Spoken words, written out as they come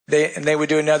they would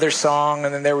do another song,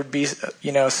 and then there would be,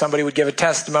 somebody would give a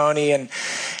testimony. And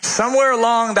somewhere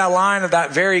along that line of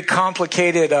that very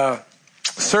complicated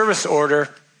service order,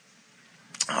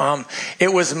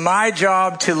 it was my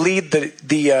job to lead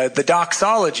the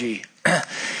doxology.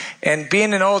 And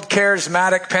being an old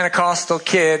charismatic Pentecostal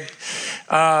kid,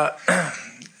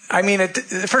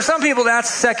 for some people that's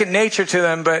second nature to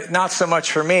them, but not so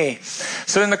much for me.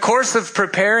 So in the course of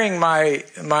preparing my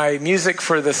music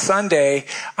for the Sunday,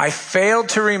 I failed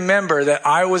to remember that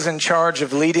I was in charge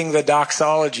of leading the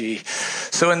doxology.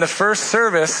 So in the first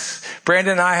service,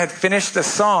 Brandon and I had finished the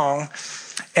song,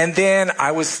 and then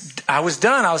I was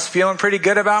done. I was feeling pretty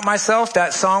good about myself.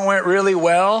 That song went really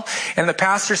well. And the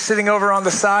pastor's sitting over on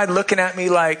the side looking at me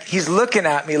like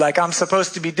I'm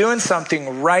supposed to be doing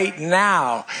something right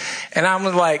now. And I'm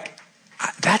like,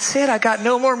 that's it. I got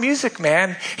no more music,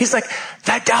 man. He's like,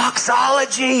 the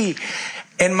doxology.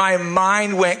 And my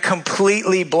mind went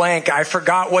completely blank. I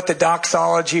forgot what the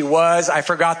doxology was. I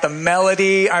forgot the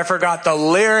melody. I forgot the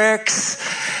lyrics.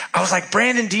 I was like,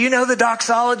 Brandon, do you know the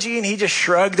doxology? And he just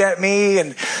shrugged at me.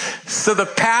 And so the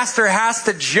pastor has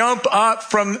to jump up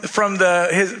from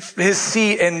his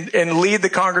seat and lead the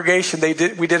congregation. We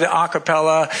did it a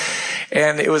cappella,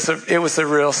 and it was a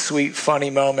real sweet, funny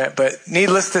moment. But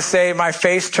needless to say, my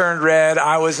face turned red.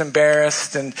 I was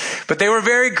embarrassed, but they were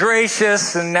very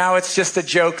gracious. And now it's just a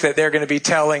joke that they're going to be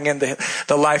telling in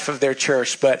the life of their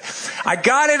church. But I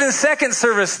got it in second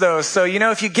service though. So,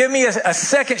 if you give me a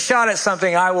second shot at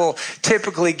something, I will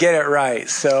typically get it right.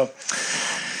 So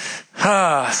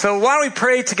why don't we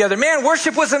pray together? Man,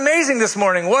 worship was amazing this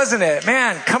morning, wasn't it?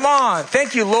 Man, come on.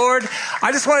 Thank you, Lord.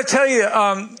 I just want to tell you,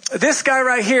 this guy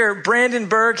right here, Brandon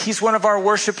Berg, he's one of our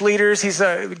worship leaders. He's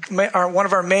one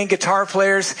of our main guitar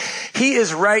players. He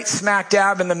is right smack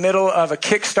dab in the middle of a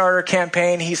Kickstarter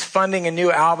campaign. He's funding a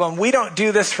new album. We don't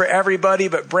do this for everybody,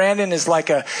 but Brandon is like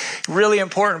a really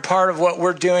important part of what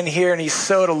we're doing here. And he's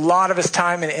sowed a lot of his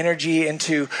time and energy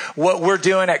into what we're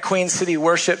doing at Queen City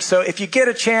Worship. So if you get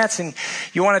a chance and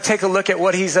you want to take a look at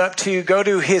what he's up to, go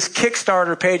to his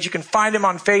Kickstarter page. You can find him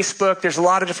on Facebook. There's a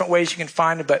lot of different ways you can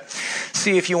find him, but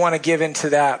see if you want to give into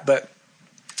that. But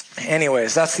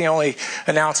anyways, that's the only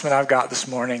announcement I've got this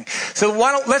morning. So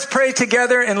let's pray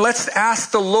together and let's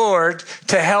ask the Lord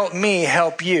to help me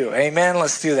help you. Amen.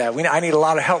 Let's do that. I need a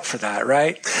lot of help for that,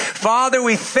 right? Father,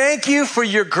 we thank you for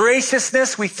your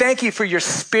graciousness. We thank you for your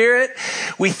spirit.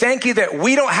 We thank you that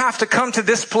we don't have to come to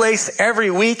this place every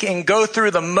week and go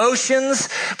through the motions,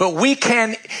 but we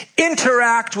can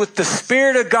interact with the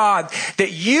Spirit of God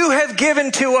that you have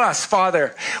given to us,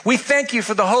 Father. We thank you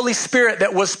for the Holy Spirit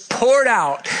that was poured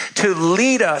out to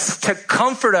lead us, to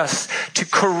comfort us, to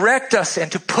correct us,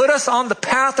 and to put us on the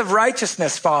path of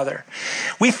righteousness, Father.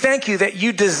 We thank you that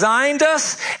you designed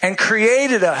us and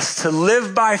created us to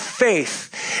live by faith,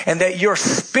 and that your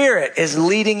Spirit is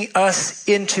leading us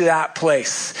into that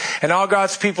place. And all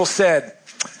God's people said,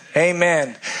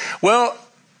 amen. Well,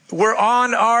 we're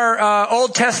on our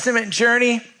Old Testament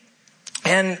journey.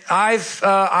 And I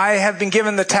have been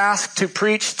given the task to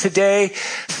preach today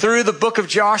through the book of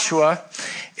Joshua.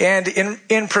 And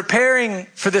in preparing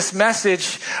for this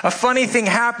message, a funny thing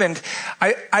happened.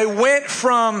 I went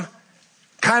from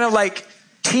kind of like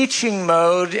teaching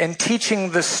mode and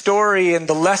teaching the story and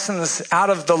the lessons out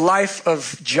of the life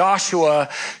of Joshua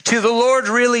to the Lord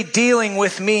really dealing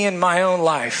with me in my own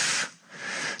life.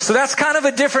 So that's kind of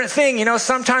a different thing.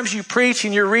 Sometimes you preach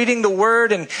and you're reading the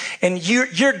word and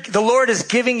the Lord is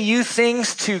giving you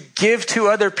things to give to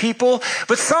other people.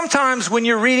 But sometimes when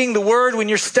you're reading the word, when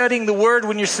you're studying the word,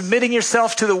 when you're submitting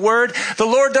yourself to the word, the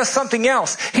Lord does something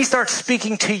else. He starts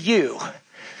speaking to you.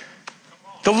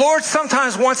 The Lord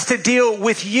sometimes wants to deal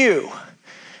with you.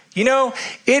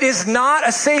 It is not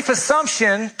a safe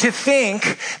assumption to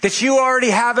think that you already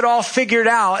have it all figured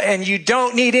out and you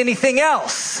don't need anything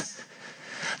else.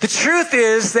 The truth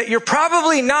is that you're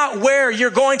probably not where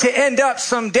you're going to end up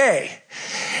someday.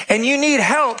 And you need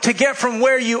help to get from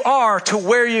where you are to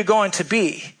where you're going to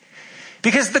be.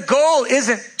 Because the goal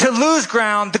isn't to lose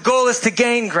ground, the goal is to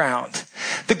gain ground.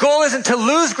 The goal isn't to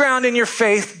lose ground in your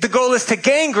faith, the goal is to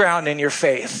gain ground in your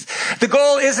faith. The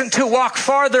goal isn't to walk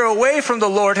farther away from the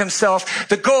Lord himself,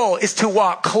 the goal is to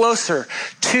walk closer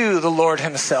to the Lord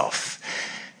himself.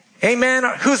 Amen?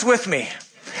 Who's with me?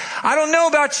 I don't know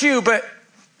about you, but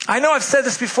I know I've said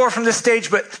this before from this stage,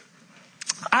 but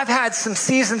I've had some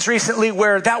seasons recently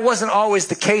where that wasn't always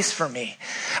the case for me.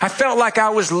 I felt like I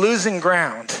was losing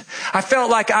ground. I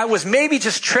felt like I was maybe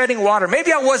just treading water.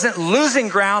 Maybe I wasn't losing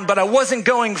ground, but I wasn't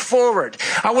going forward.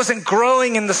 I wasn't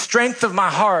growing in the strength of my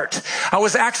heart. I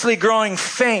was actually growing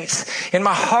faint in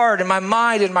my heart, in my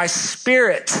mind, in my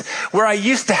spirit. Where I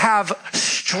used to have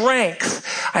strength,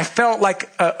 I felt like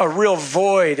a real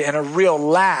void and a real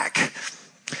lack.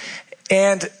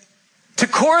 And to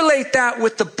correlate that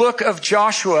with the book of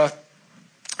Joshua,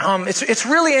 it's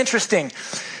really interesting.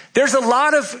 There's a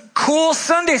lot of cool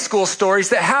Sunday school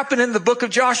stories that happen in the book of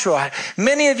Joshua.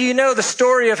 Many of you know the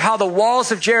story of how the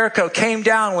walls of Jericho came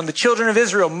down when the children of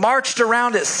Israel marched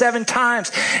around it 7 times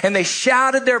and they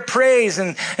shouted their praise,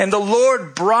 and the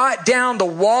Lord brought down the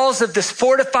walls of this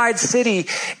fortified city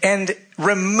and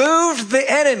removed the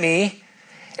enemy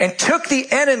and took the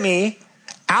enemy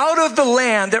out of the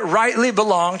land that rightly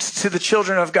belonged to the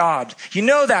children of God. You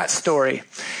know that story.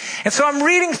 And so I'm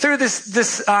reading through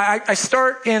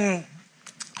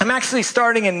I'm actually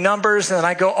starting in Numbers, and then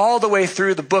I go all the way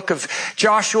through the book of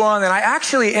Joshua, and then I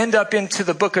actually end up into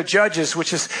the book of Judges,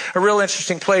 which is a real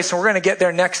interesting place, and we're going to get there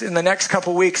in the next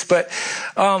couple weeks. But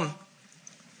I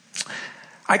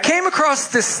came across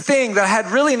this thing that I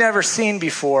had really never seen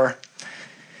before.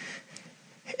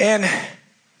 And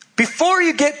before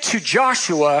you get to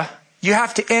Joshua, you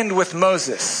have to end with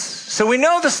Moses. So we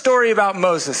know the story about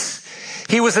Moses.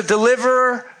 He was a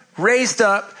deliverer raised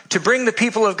up to bring the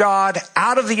people of God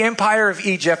out of the empire of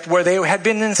Egypt, where they had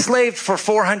been enslaved for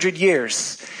 400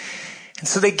 years. And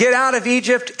so they get out of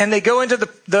Egypt and they go into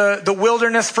the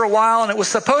wilderness for a while, and it was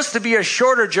supposed to be a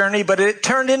shorter journey, but it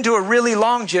turned into a really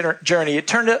long journey. It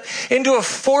turned into a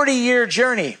 40-year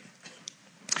journey.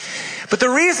 But the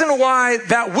reason why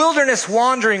that wilderness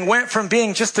wandering went from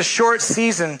being just a short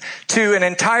season to an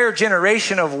entire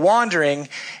generation of wandering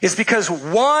is because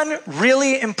one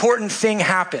really important thing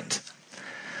happened.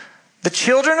 The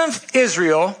children of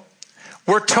Israel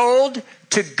were told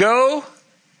to go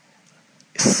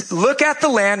look at the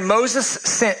land. Moses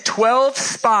sent 12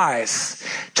 spies,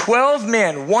 12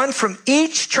 men, one from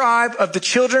each tribe of the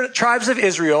tribes of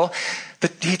Israel.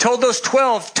 He told those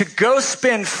 12 to go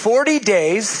spend 40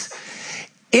 days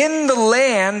in the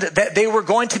land that they were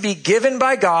going to be given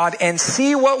by God and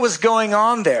see what was going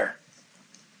on there.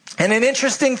 And an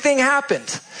interesting thing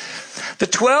happened. The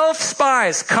 12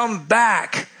 spies come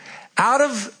back out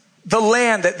of the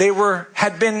land that they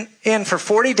had been in for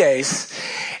 40 days,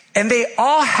 and they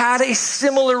all had a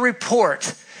similar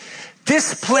report.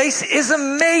 This place is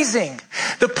amazing.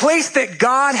 The place that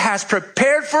God has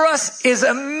prepared for us is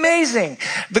amazing.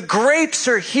 The grapes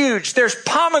are huge. There's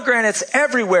pomegranates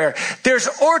everywhere. There's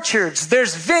orchards.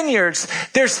 There's vineyards.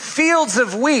 There's fields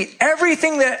of wheat.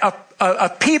 Everything that a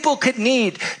people could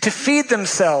need to feed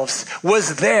themselves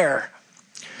was there.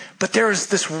 But there's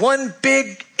this one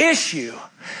big issue.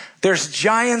 There's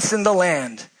giants in the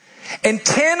land. And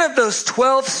 10 of those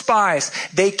 12 spies,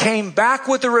 they came back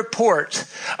with a report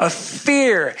of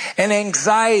fear and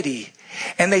anxiety.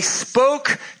 And they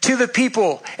spoke to the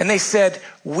people and they said,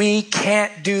 we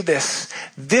can't do this.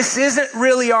 This isn't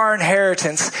really our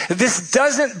inheritance. This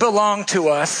doesn't belong to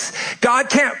us. God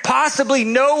can't possibly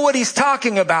know what he's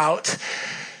talking about.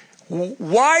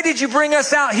 Why did you bring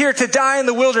us out here to die in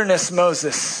the wilderness,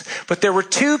 Moses? But there were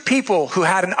 2 people who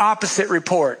had an opposite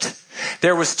report.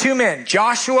 There was 2 men,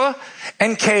 Joshua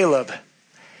and Caleb.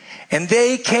 And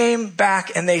they came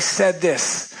back and they said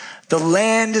this: the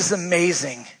land is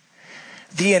amazing.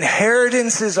 The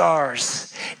inheritance is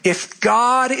ours. If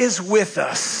God is with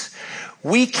us,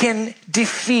 we can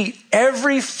defeat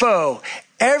every foe,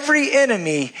 every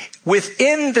enemy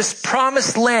within this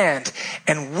promised land,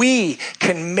 and we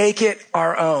can make it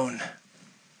our own.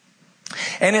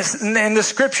 And the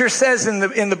scripture says in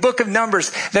the book of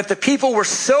Numbers that the people were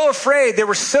so afraid, they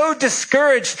were so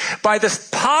discouraged by this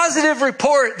positive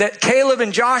report that Caleb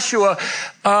and Joshua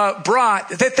brought,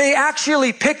 that they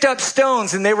actually picked up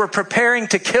stones and they were preparing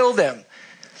to kill them.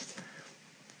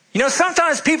 You know,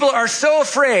 sometimes people are so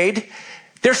afraid,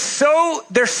 they're so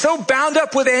bound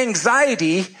up with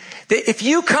anxiety that if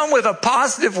you come with a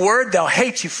positive word, they'll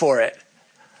hate you for it.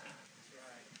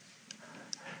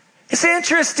 It's an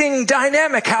interesting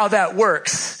dynamic how that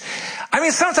works. I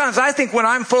mean, sometimes I think when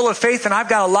I'm full of faith and I've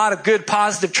got a lot of good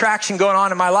positive traction going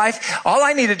on in my life, all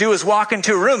I need to do is walk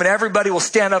into a room and everybody will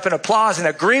stand up and applause and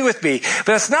agree with me. But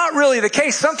that's not really the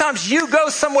case. Sometimes you go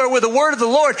somewhere with the word of the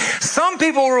Lord. Some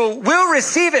people will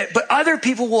receive it, but other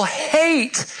people will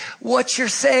hate what you're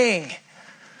saying.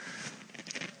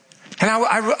 And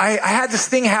I had this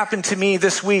thing happen to me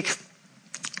this week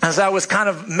as I was kind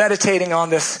of meditating on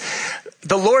this.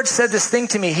 the Lord said this thing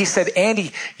to me. He said,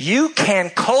 Andy, you can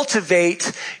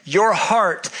cultivate your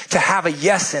heart to have a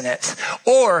yes in it,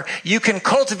 or you can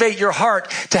cultivate your heart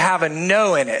to have a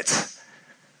no in it.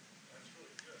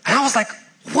 And I was like,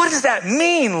 what does that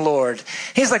mean, Lord?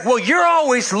 He's like, well, you're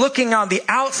always looking on the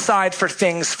outside for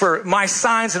things, for my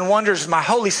signs and wonders, my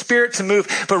Holy Spirit to move.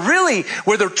 But really,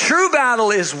 where the true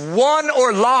battle is won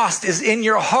or lost is in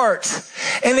your heart.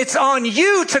 And it's on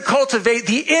you to cultivate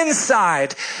the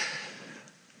inside.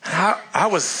 I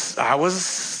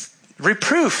was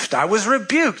reproofed. I was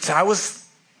rebuked. I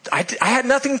had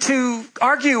nothing to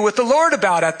argue with the Lord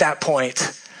about at that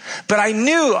point. But I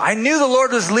knew the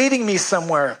Lord was leading me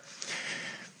somewhere.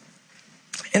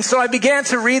 And so I began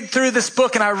to read through this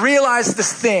book, and I realized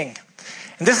this thing.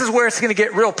 And this is where it's going to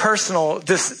get real personal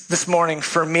this morning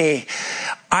for me.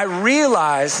 I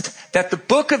realized that the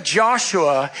book of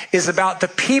Joshua is about the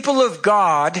people of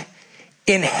God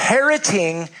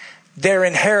inheriting their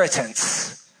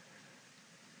inheritance.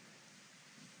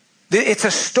 It's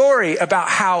a story about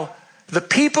how the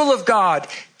people of God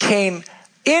came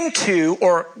into,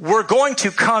 or were going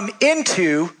to come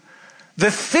into, the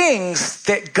things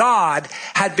that God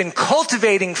had been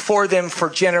cultivating for them for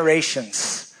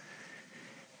generations.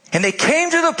 And they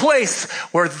came to the place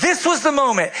where this was the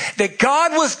moment that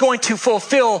God was going to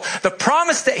fulfill the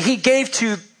promise that he gave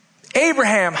to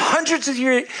Abraham hundreds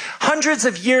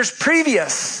of years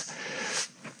previous.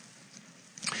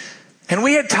 And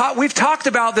we've talked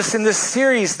about this in this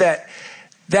series, that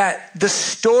the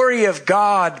story of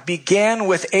God began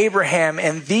with Abraham,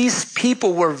 and these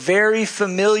people were very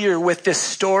familiar with this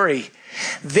story.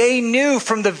 They knew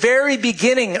from the very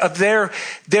beginning of their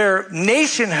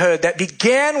nationhood that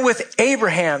began with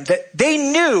Abraham, that they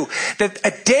knew that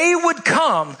a day would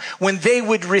come when they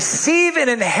would receive an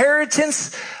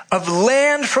inheritance of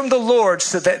land from the Lord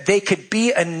so that they could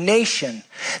be a nation.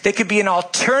 They could be an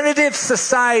alternative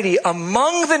society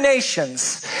among the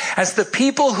nations as the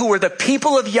people who were the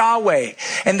people of Yahweh.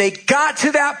 And they got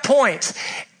to that point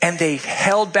and they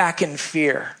held back in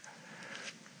fear.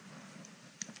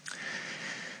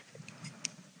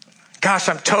 Gosh,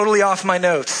 I'm totally off my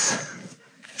notes.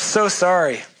 So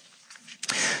sorry.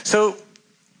 So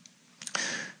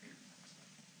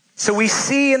we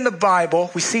see in the Bible,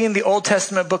 we see in the Old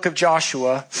Testament book of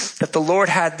Joshua, that the Lord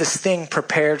had this thing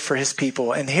prepared for his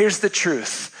people. And here's the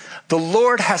truth. The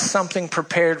Lord has something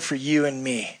prepared for you and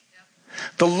me.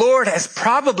 The Lord has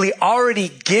probably already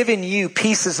given you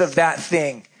pieces of that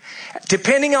thing.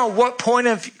 Depending on what point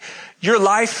of your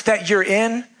life that you're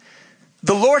in,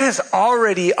 the Lord has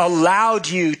already allowed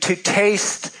you to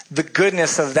taste the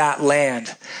goodness of that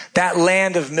land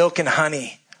of milk and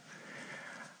honey.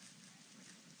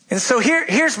 And so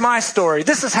here's my story.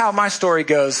 This is how my story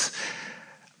goes.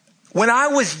 When I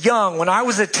was young, when I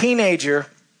was a teenager,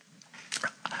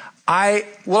 I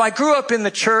grew up in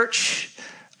the church.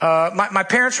 My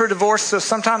parents were divorced, so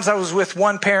sometimes I was with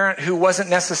one parent who wasn't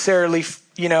necessarily,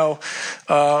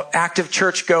 active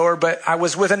churchgoer, but I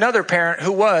was with another parent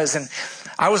who was. And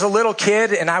I was a little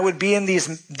kid, and I would be in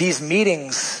these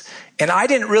meetings, and I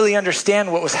didn't really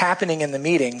understand what was happening in the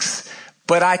meetings,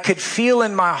 but I could feel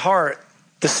in my heart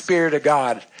the Spirit of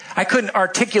God. I couldn't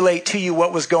articulate to you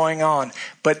what was going on,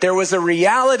 but there was a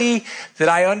reality that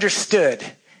I understood,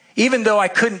 even though I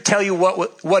couldn't tell you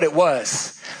what it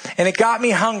was. And it got me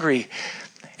hungry.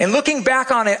 And looking back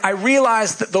on it, I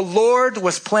realized that the Lord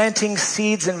was planting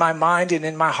seeds in my mind and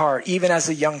in my heart, even as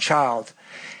a young child.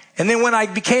 And then when I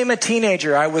became a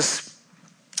teenager, I was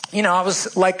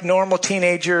like normal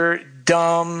teenager,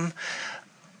 dumb,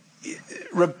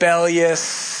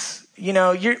 rebellious.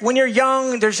 When you're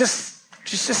young, there's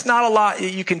just not a lot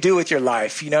you can do with your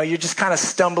life. You're just kind of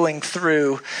stumbling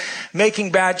through,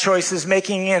 making bad choices,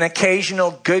 making an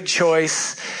occasional good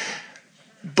choice.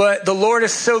 But the Lord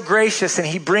is so gracious, and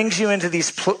he brings you into these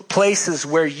places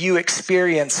where you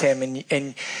experience him,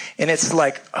 and it's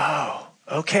like, oh,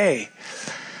 okay.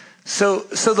 So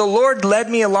the Lord led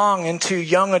me along into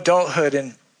young adulthood,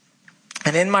 and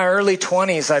in my early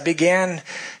 20s, I began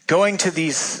going to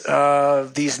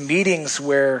these meetings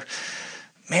where,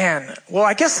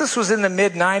 I guess this was in the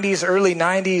mid 90s, early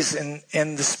 90s,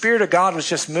 and the Spirit of God was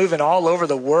just moving all over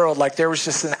the world. Like there was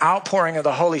just an outpouring of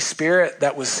the Holy Spirit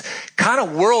that was kind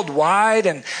of worldwide,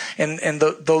 and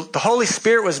the Holy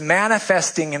Spirit was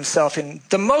manifesting himself in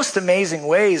the most amazing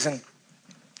ways. And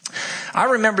I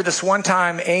remember this one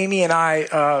time, Amy and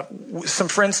I, some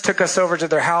friends took us over to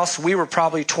their house. We were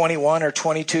probably 21 or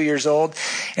 22 years old.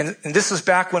 And this was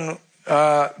back when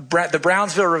the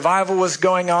Brownsville revival was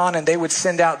going on, and they would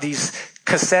send out these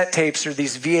cassette tapes or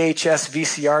these VHS,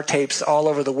 VCR tapes all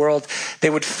over the world. They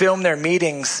would film their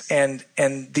meetings and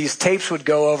these tapes would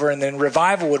go over, and then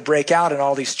revival would break out in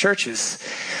all these churches.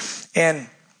 And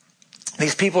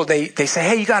these people, they say,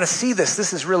 hey, you got to see this.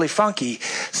 This is really funky.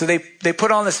 So they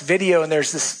put on this video, and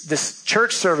there's this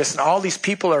church service, and all these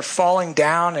people are falling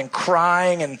down and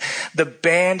crying, and the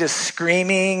band is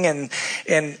screaming. And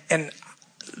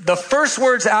the first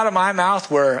words out of my mouth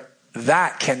were,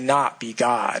 that cannot be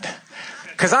God.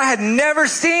 Because I had never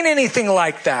seen anything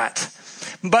like that.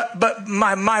 But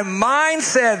my mind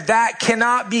said that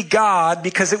cannot be God,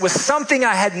 because it was something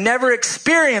I had never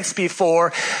experienced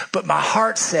before. But my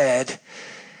heart said,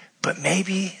 but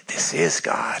maybe this is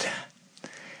God.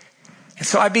 And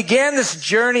so I began this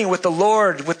journey with the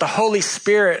Lord, with the Holy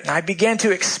Spirit, and I began to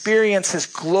experience His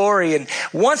glory. And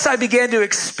once I began to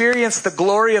experience the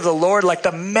glory of the Lord, like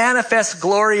the manifest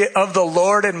glory of the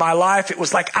Lord in my life, it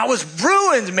was like I was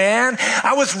ruined, man.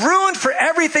 I was ruined for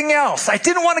everything else. I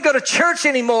didn't want to go to church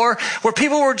anymore, where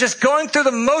people were just going through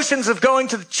the motions of going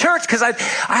to the church, because I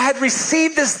had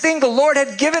received this thing. The Lord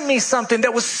had given me something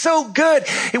that was so good.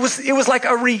 It was like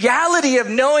a reality of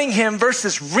knowing Him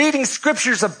versus reading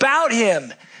scriptures about Him.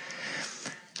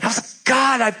 I was like,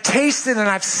 God, I've tasted and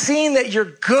I've seen that you're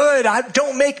good.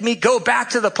 Don't make me go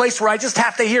back to the place where I just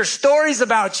have to hear stories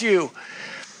about you.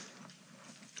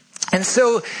 And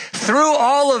so through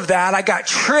all of that, I got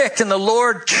tricked, and the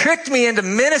Lord tricked me into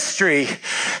ministry.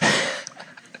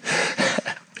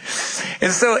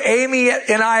 And so Amy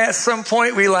and I, at some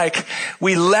point, we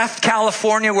left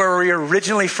California, where we were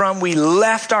originally from. We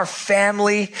left our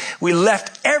family. We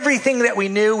left everything that we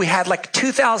knew. We had like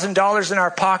 $2,000 in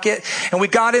our pocket, and we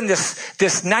got in this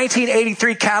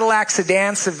 1983 Cadillac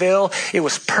sedan, Seville. It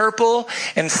was purple,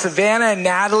 and Savannah and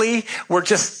Natalie were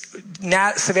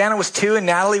Savannah was 2 and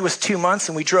Natalie was 2 months,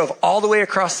 and we drove all the way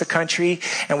across the country,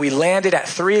 and we landed at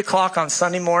 3:00 on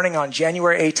Sunday morning on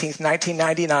January 18th,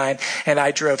 1999, and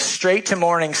I drove straight to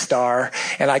Morning Star,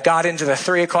 and I got into the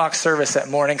 3:00 service at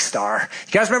Morning Star.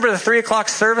 You guys remember the 3:00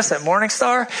 service at Morning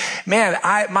Star? Man,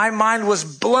 my mind was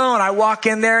blown. I walk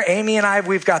in there, Amy and I,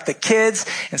 we've got the kids,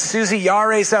 and Susie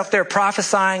Yare's up there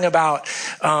prophesying about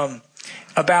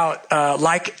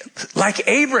like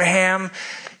Abraham,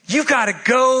 you've got to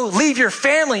go leave your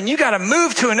family and you got to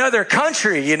move to another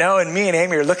country, and me and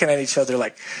Amy are looking at each other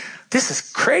like, this is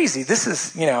crazy. This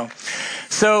is,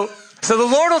 So the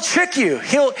Lord will trick you.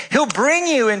 He'll bring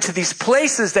you into these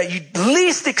places that you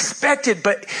least expected,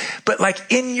 but like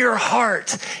in your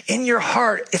heart,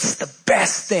 it's the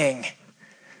best thing.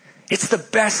 It's the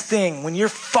best thing when you're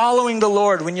following the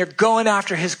Lord, when you're going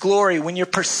after His glory, when you're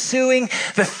pursuing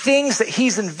the things that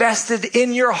He's invested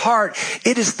in your heart.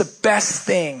 It is the best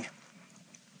thing.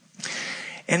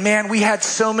 And man, we had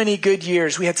so many good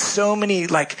years. We had so many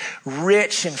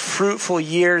rich and fruitful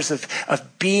years of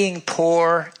being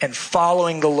poor and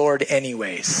following the Lord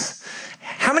anyways.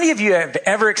 How many of you have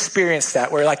ever experienced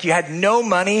that, where you had no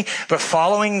money, but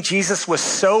following Jesus was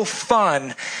so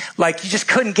fun, you just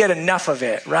couldn't get enough of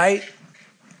it, right?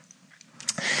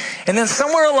 And then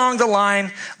somewhere along the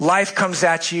line, life comes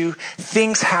at you,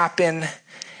 things happen,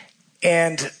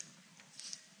 and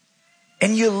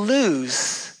you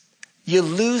lose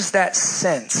that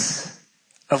sense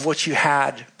of what you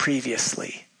had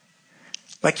previously.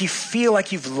 You feel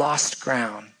like you've lost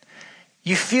ground.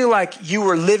 You feel like you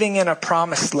were living in a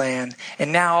promised land,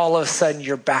 and now all of a sudden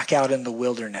you're back out in the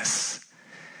wilderness.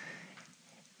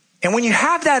 And when you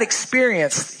have that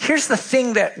experience, here's the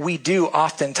thing that we do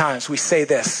oftentimes. We say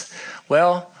this,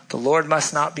 well, the Lord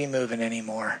must not be moving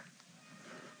anymore.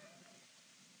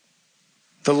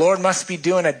 The Lord must be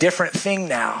doing a different thing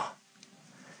now.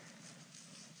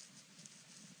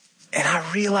 And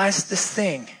I realized this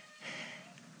thing.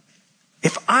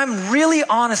 If I'm really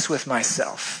honest with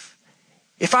myself,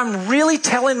 if I'm really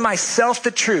telling myself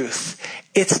the truth,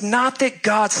 it's not that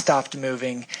God stopped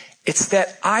moving. It's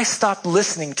that I stopped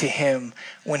listening to Him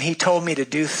when He told me to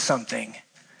do something.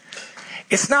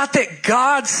 It's not that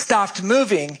God stopped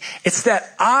moving. It's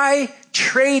that I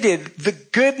traded the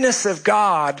goodness of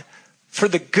God for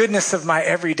the goodness of my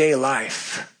everyday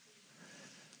life.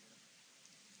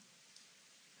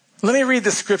 Let me read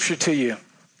the scripture to you.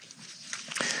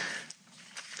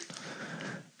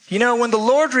 When the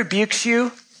Lord rebukes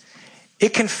you,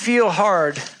 it can feel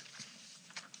hard.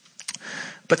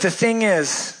 But the thing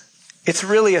is, it's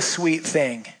really a sweet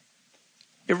thing.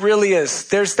 It really is.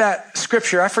 There's that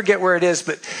scripture, I forget where it is,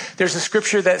 but there's a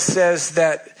scripture that says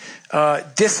that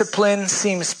discipline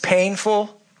seems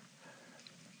painful,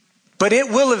 but it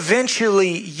will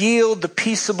eventually yield the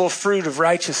peaceable fruit of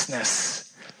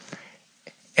righteousness.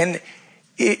 And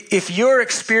if you're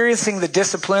experiencing the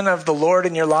discipline of the Lord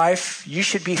in your life, you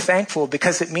should be thankful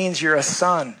because it means you're a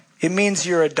son. It means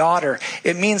you're a daughter.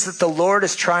 It means that the Lord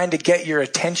is trying to get your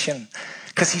attention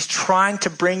because he's trying to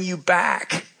bring you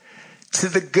back to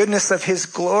the goodness of his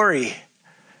glory.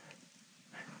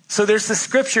 So there's the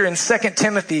scripture in 2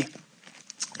 Timothy.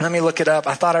 Let me look it up.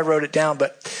 I thought I wrote it down,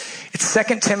 but it's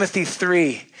 2 Timothy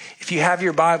 3. If you have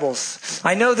your Bibles.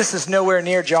 I know this is nowhere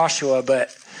near Joshua,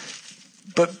 but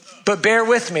bear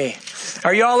with me.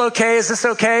 Are y'all okay? Is this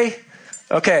okay?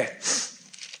 Okay.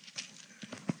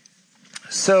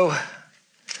 So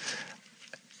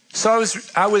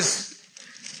I was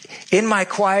in my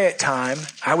quiet time,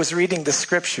 I was reading the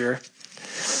scripture.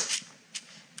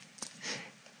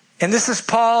 And this is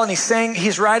Paul, and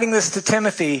he's writing this to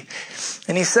Timothy,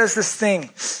 and he says this thing.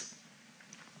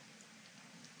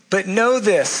 But know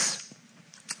this,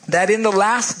 that in the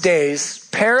last days,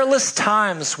 perilous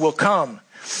times will come.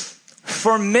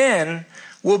 For men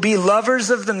will be lovers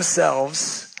of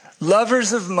themselves,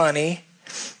 lovers of money.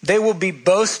 They will be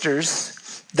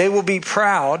boasters. They will be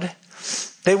proud.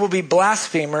 They will be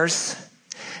blasphemers.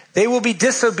 They will be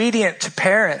disobedient to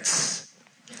parents.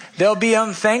 They'll be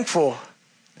unthankful,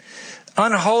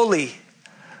 unholy,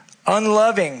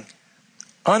 unloving,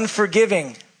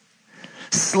 unforgiving,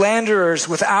 slanderers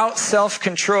without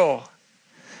self-control,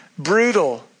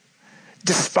 brutal,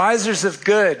 despisers of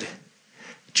good,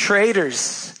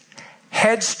 traitors,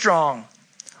 headstrong,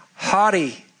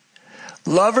 haughty,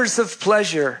 lovers of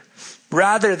pleasure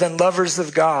rather than lovers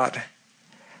of God,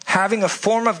 having a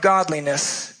form of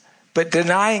godliness but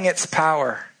denying its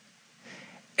power.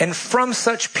 And from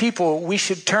such people we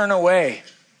should turn away.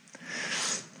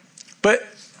 But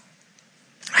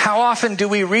how often do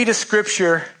we read a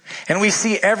scripture and we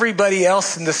see everybody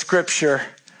else in the scripture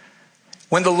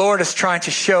when the Lord is trying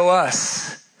to show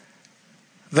us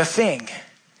the thing?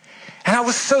 And I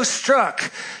was so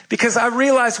struck because I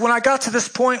realized when I got to this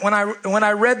point, when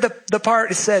I read the part,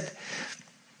 it said,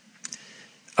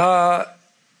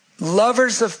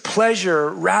 lovers of pleasure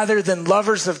rather than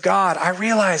lovers of God. I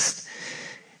realized,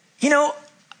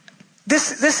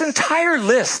 this entire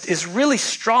list is really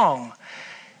strong.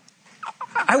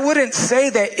 I wouldn't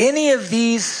say that any of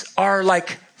these are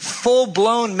like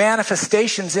full-blown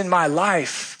manifestations in my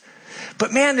life.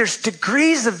 But man, there's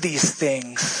degrees of these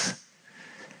things.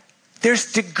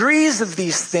 There's degrees of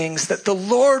these things that the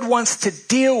Lord wants to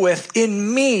deal with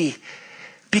in me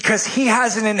because he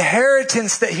has an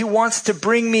inheritance that he wants to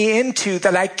bring me into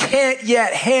that I can't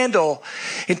yet handle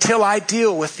until I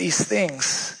deal with these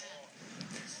things.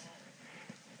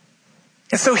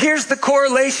 And so here's the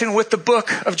correlation with the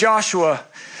book of Joshua.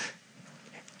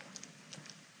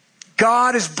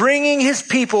 God is bringing his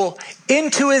people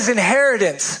into his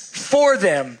inheritance for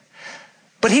them.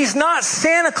 But he's not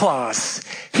Santa Claus.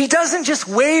 He doesn't just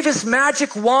wave his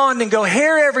magic wand and go,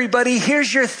 here everybody,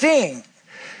 here's your thing.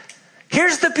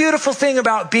 Here's the beautiful thing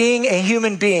about being a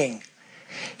human being.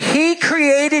 He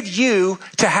created you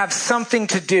to have something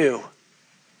to do.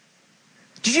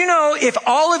 Did you know if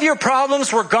all of your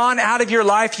problems were gone out of your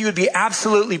life, you would be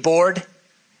absolutely bored?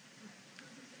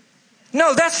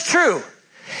 No, that's true.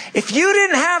 If you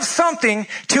didn't have something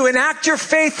to enact your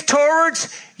faith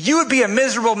towards, you would be a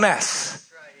miserable mess.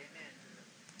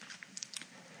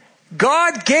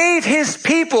 God gave his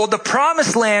people the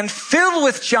promised land filled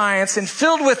with giants and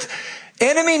filled with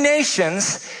enemy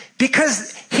nations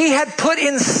because he had put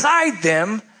inside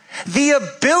them the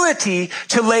ability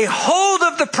to lay hold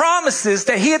of the promises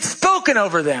that he had spoken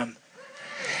over them.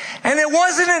 And it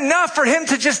wasn't enough for him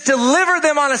to just deliver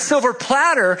them on a silver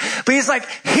platter, but he's like,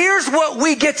 here's what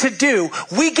we get to do.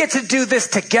 We get to do this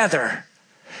together.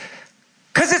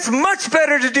 Because it's much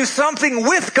better to do something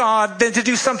with God than to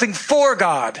do something for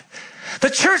God. The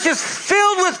church is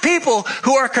filled with people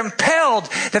who are compelled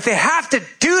that they have to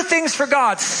do things for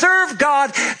God, serve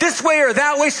God this way or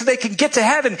that way so they can get to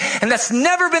heaven. And that's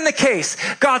never been the case.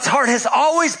 God's heart has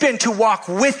always been to walk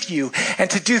with you and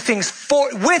to do things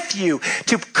with you,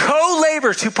 to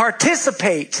co-labor, to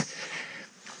participate.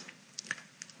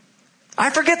 I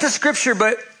forget the scripture,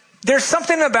 but there's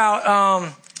something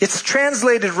about, it's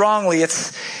translated wrongly.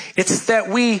 It's that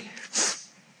we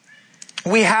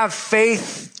have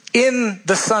faith in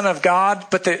the Son of God,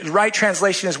 but the right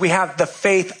translation is we have the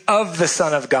faith of the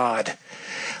Son of God.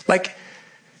 Like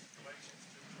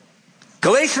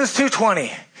Galatians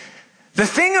 2:20. The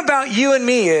thing about you and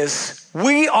me is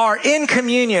we are in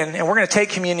communion, and we're going to take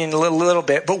communion in a little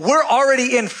bit, but we're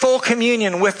already in full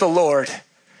communion with the Lord.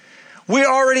 We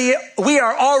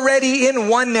are already in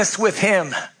oneness with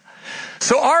him.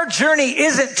 So our journey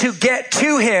isn't to get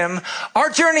to him.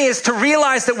 Our journey is to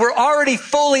realize that we're already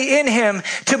fully in him,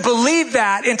 to believe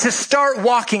that, and to start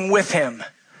walking with him.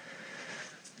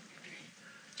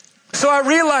 So I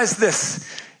realized this.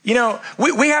 You know,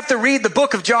 we have to read the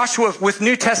book of Joshua with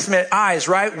New Testament eyes,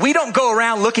 right? We don't go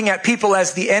around looking at people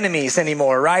as the enemies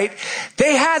anymore, right?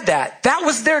 They had that. That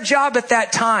was their job at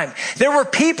that time. There were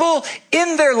people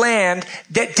in their land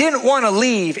that didn't want to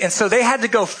leave, and so they had to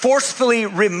go forcefully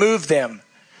remove them.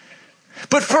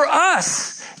 But for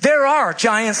us, there are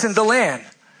giants in the land.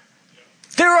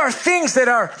 There are things that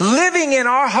are living in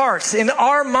our hearts, in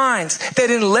our minds, that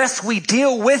unless we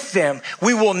deal with them,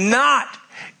 we will not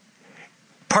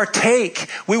partake.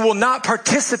 We will not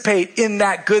participate in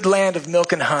that good land of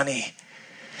milk and honey.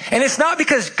 And it's not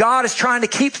because God is trying to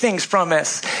keep things from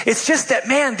us. It's just that,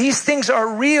 man, these things are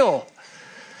real.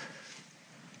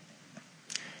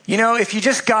 You know, if you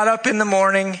just got up in the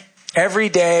morning every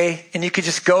day and you could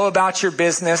just go about your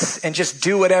business and just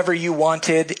do whatever you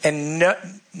wanted, and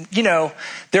you know,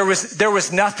 there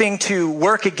was nothing to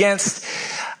work against,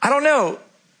 I don't know.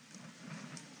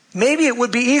 Maybe it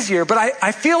would be easier, but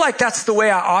I feel like that's the way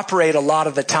I operate a lot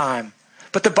of the time.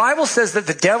 But the Bible says that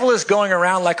the devil is going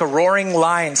around like a roaring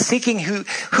lion, seeking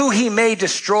who he may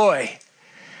destroy.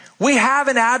 We have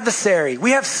an adversary.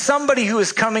 We have somebody who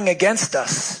is coming against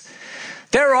us.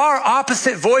 There are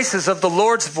opposite voices of the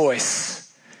Lord's voice.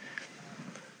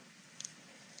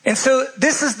 And so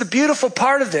this is the beautiful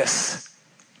part of this.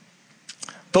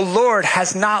 The Lord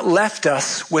has not left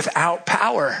us without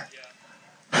power.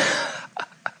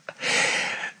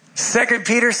 2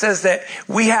 Peter says that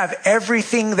we have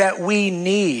everything that we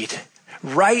need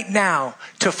right now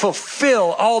to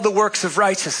fulfill all the works of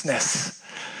righteousness.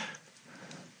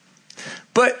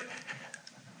 But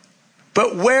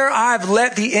where I've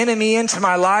let the enemy into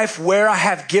my life, where I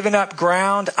have given up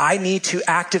ground, I need to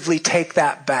actively take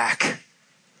that back.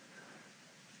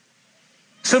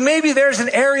 So maybe there's an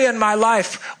area in my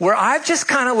life where I've just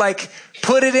kind of like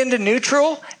put it into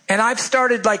neutral, and I've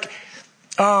started like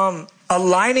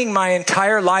aligning my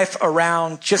entire life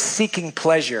around just seeking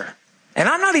pleasure. And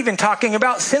I'm not even talking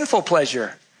about sinful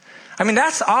pleasure. I mean,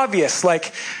 that's obvious,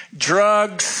 like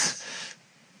drugs,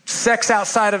 sex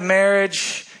outside of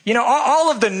marriage, you know,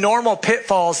 all of the normal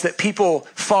pitfalls that people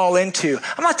fall into.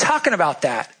 I'm not talking about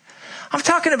that. I'm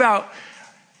talking about,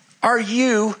 are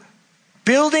you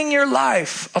building your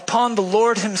life upon the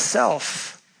Lord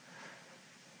himself?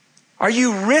 Are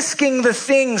you risking the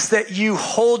things that you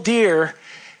hold dear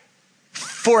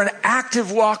for an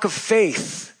active walk of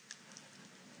faith?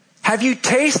 Have you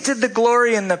tasted the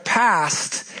glory in the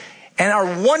past and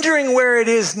are wondering where it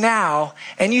is now,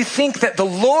 and you think that the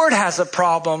Lord has a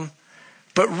problem,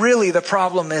 but really the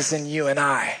problem is in you and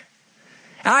I?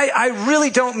 And I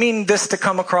really don't mean this to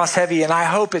come across heavy, and I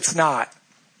hope it's not.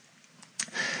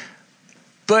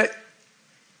 But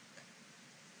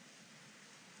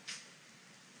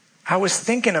I was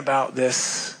thinking about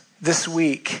this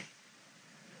week,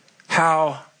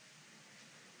 how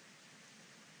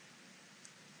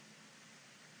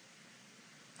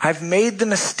I've made the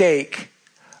mistake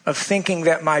of thinking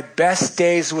that my best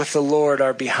days with the Lord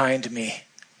are behind me.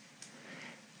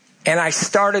 And I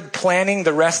started planning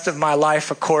the rest of my life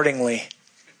accordingly.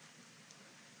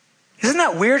 Isn't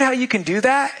that weird how you can do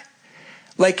that?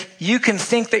 Like, you can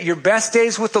think that your best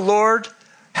days with the Lord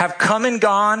have come and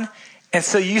gone, and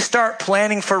so you start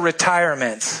planning for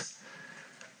retirements.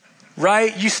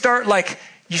 Right? You start playing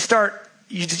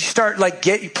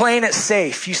it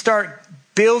safe. You start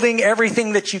building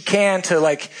everything that you can to,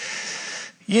 like,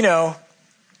 you know,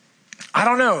 I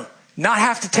don't know, not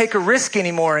have to take a risk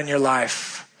anymore in your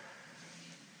life.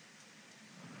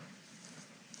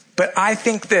 But I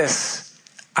think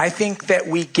that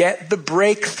we get the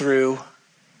breakthrough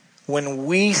when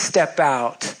we step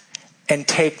out and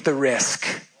take the risk.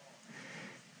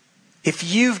 If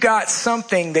you've got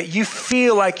something that you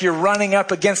feel like you're running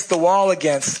up against the wall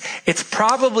against, it's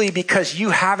probably because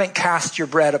you haven't cast your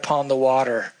bread upon the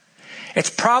water. It's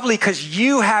probably because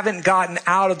you haven't gotten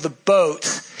out of the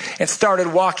boat and started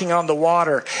walking on the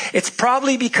water. It's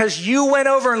probably because you went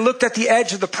over and looked at the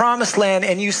edge of the promised land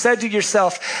and you said to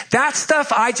yourself, that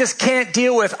stuff I just can't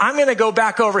deal with. I'm going to go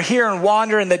back over here and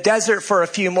wander in the desert for a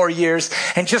few more years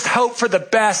and just hope for the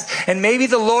best. And maybe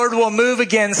the Lord will move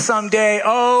again someday.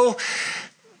 Oh,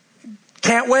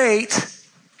 can't wait.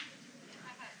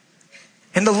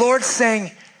 And the Lord's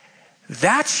saying,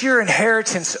 that's your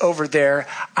inheritance over there.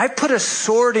 I put a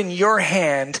sword in your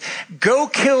hand. Go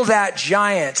kill that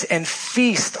giant and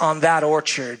feast on that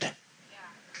orchard.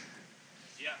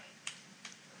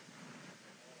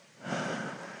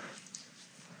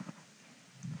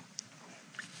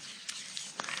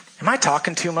 Am I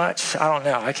talking too much? I don't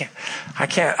know. I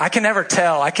can never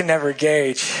tell. I can never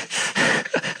gauge.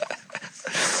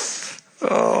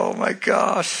 Oh my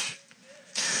gosh.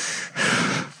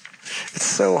 It's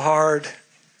so hard.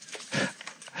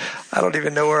 I don't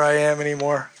even know where I am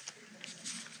anymore.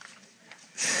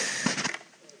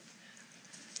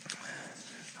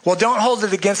 Well, don't hold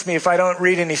it against me if I don't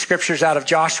read any scriptures out of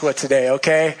Joshua today,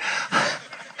 okay?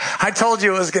 I told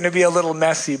you it was going to be a little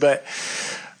messy, but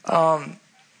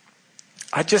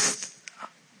I just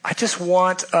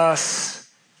want us.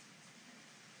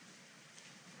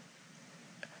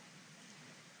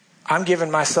 I'm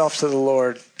giving myself to the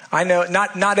Lord. I know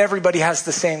not everybody has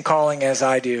the same calling as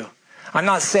I do. I'm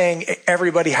not saying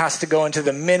everybody has to go into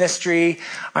the ministry.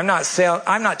 I'm not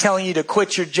telling you to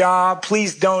quit your job.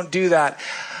 Please don't do that.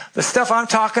 The stuff I'm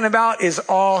talking about is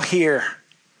all here.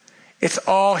 It's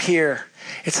all here.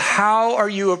 It's how are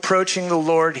you approaching the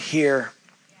Lord here?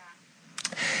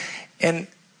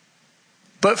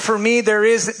 But for me, there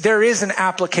is an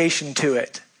application to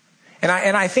it. And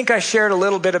I think I shared a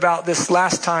little bit about this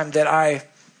last time that I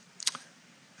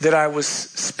was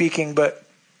speaking, but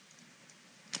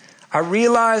I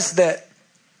realized that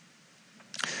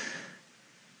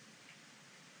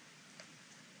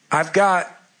I've got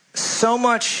so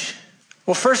much.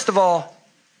 Well, first of all,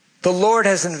 the Lord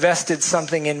has invested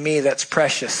something in me that's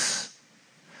precious.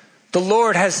 The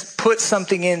Lord has put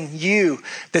something in you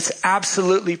that's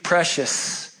absolutely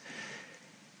precious.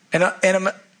 And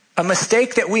a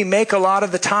mistake that we make a lot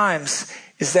of the times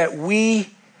is that we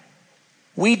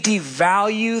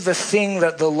devalue the thing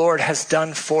that the Lord has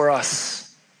done for us.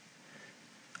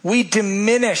 We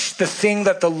diminish the thing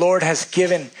that the Lord has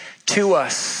given to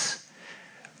us.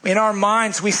 In our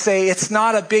minds, we say, it's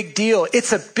not a big deal.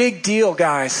 It's a big deal,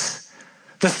 guys.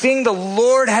 The thing the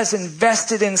Lord has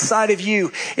invested inside of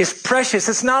you is precious.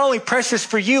 It's not only precious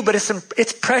for you, but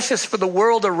it's precious for the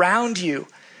world around you.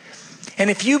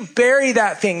 And if you bury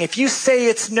that thing, if you say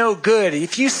it's no good,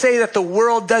 if you say that the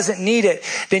world doesn't need it,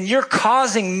 then you're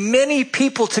causing many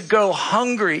people to go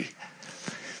hungry.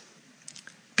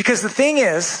 Because the thing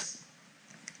is,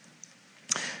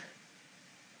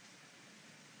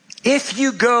 if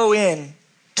you go in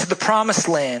to the promised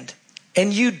land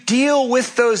and you deal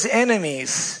with those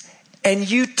enemies and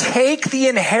you take the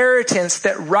inheritance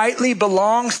that rightly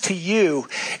belongs to you,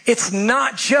 it's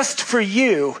not just for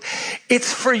you,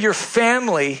 it's for your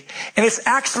family, and it's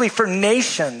actually for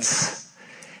nations.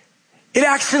 It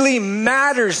actually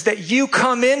matters that you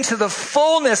come into the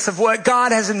fullness of what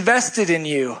God has invested in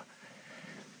you.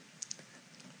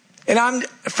 And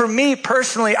for me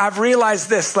personally, I've realized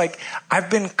this, like I've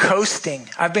been coasting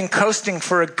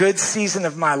for a good season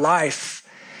of my life.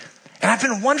 And I've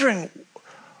been wondering,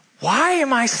 why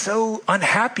am I so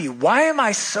unhappy? Why am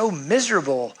I so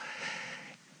miserable?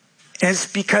 And it's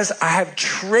because I have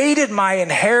traded my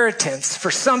inheritance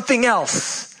for something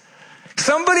else.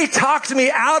 Somebody talked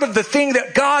me out of the thing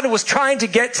that God was trying to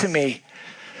get to me.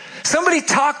 Somebody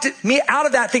talked me out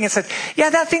of that thing and said, yeah,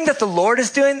 that thing that the Lord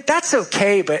is doing, that's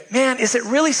okay, but man, is it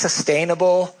really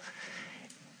sustainable?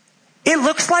 It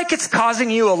looks like it's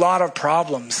causing you a lot of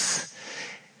problems.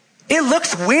 It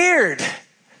looks weird.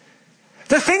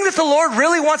 The thing that the Lord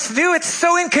really wants to do, it's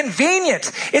so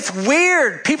inconvenient. It's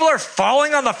weird. People are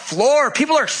falling on the floor.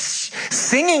 People are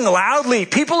singing loudly.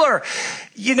 People are,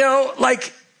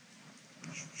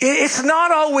 it's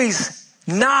not always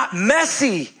not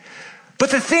messy. But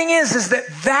the thing is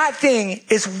that thing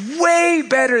is way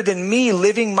better than me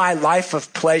living my life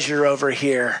of pleasure over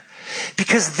here.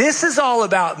 Because this is all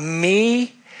about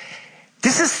me.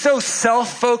 This is so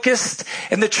self-focused.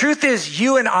 And the truth is,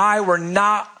 you and I were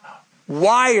not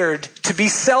wired to be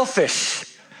selfish.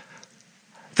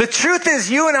 The truth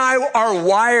is, you and I are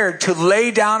wired to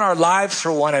lay down our lives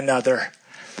for one another.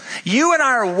 You and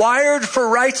I are wired for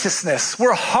righteousness.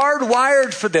 We're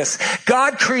hardwired for this.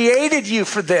 God created you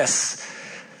for this.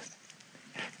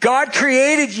 God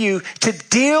created you to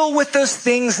deal with those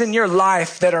things in your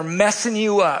life that are messing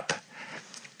you up.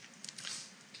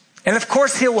 And of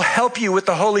course, He will help you with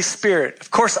the Holy Spirit. Of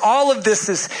course, all of this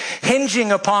is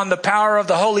hinging upon the power of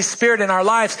the Holy Spirit in our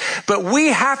lives. But we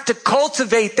have to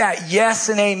cultivate that yes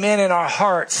and amen in our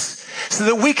hearts so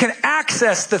that we can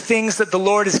access the things that the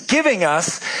Lord is giving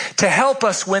us to help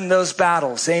us win those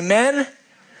battles. Amen?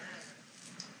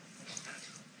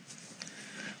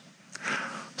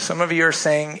 Some of you are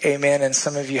saying amen, and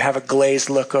some of you have a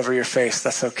glazed look over your face.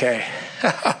 That's okay.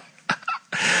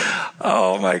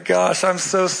 Oh my gosh, I'm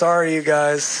so sorry, you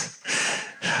guys.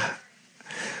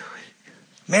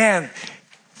 Man,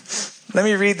 let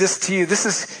me read this to you.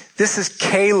 This is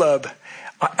Caleb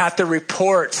at the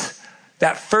report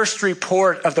that first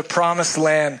report of the promised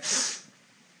land,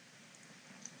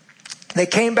 they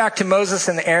came back to Moses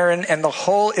and Aaron and the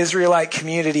whole Israelite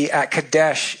community at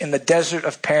Kadesh in the desert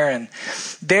of Paran.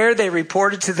 There they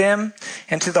reported to them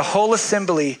and to the whole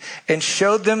assembly and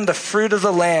showed them the fruit of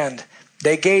the land.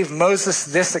 They gave Moses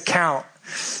this account.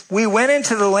 We went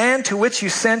into the land to which you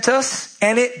sent us,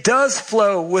 and it does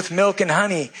flow with milk and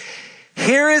honey.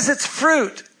 Here is its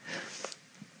fruit.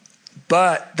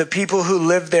 But the people who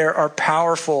live there are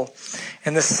powerful,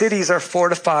 and the cities are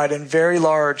fortified and very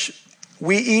large.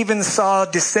 We even saw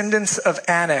descendants of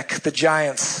Anak, the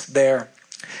giants there.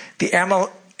 The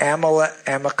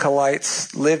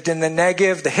Amalekites lived in the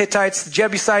Negev. The Hittites, the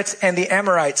Jebusites, and the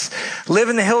Amorites live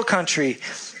in the hill country.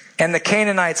 And the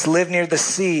Canaanites live near the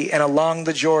sea and along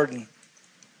the Jordan.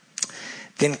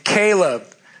 Then Caleb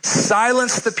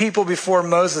silenced the people before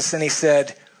Moses, and he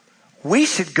said, we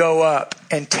should go up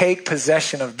and take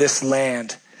possession of this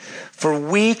land, for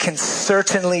we can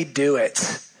certainly do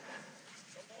it.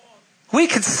 We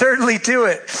can certainly do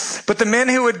it. But the men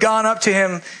who had gone up to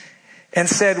him and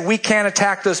said, we can't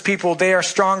attack those people. They are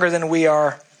stronger than we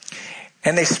are.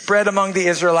 And they spread among the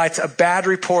Israelites a bad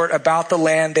report about the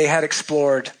land they had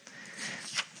explored.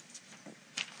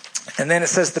 And then it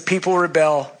says the people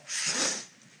rebel.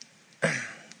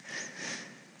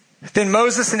 Then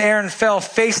Moses and Aaron fell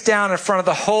face down in front of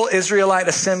the whole Israelite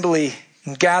assembly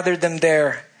and gathered them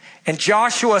there. And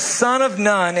Joshua, son of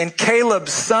Nun, and Caleb,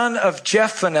 son of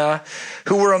Jephunneh,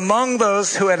 who were among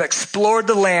those who had explored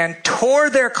the land,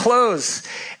 tore their clothes.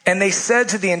 And they said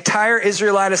to the entire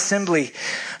Israelite assembly,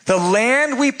 the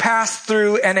land we passed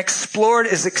through and explored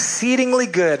is exceedingly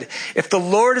good. If the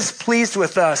Lord is pleased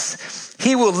with us,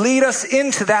 he will lead us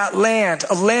into that land,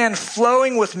 a land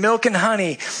flowing with milk and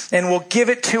honey, and will give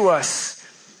it to us.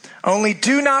 Only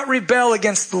do not rebel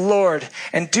against the Lord,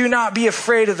 and do not be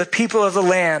afraid of the people of the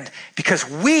land, because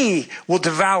we will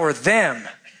devour them.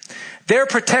 Their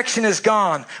protection is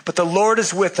gone, but the Lord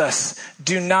is with us.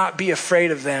 Do not be afraid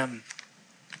of them.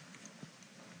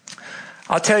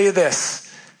 I'll tell you this.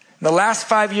 In the last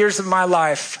 5 years of my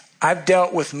life, I've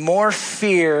dealt with more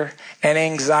fear and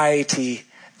anxiety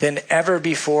than ever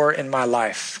before in my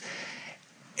life.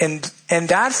 And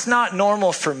that's not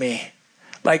normal for me.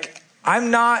 Like,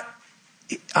 I'm not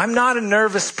a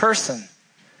nervous person.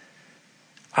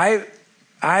 I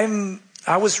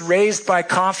was raised by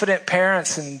confident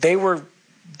parents, and they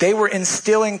were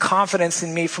instilling confidence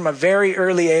in me from a very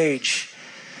early age.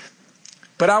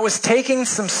 But I was taking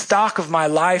some stock of my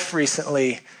life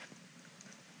recently,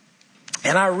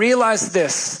 and I realized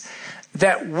this,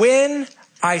 that when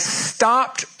I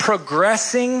stopped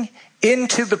progressing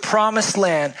into the promised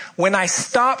land, when I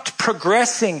stopped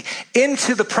progressing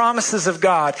into the promises of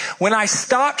God, when I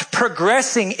stopped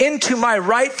progressing into my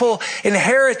rightful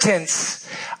inheritance,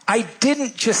 I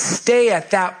didn't just stay at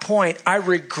that point. I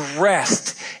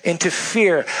regressed into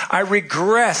fear. I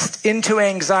regressed into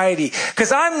anxiety,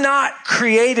 because I'm not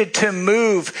created to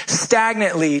move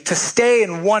stagnantly, to stay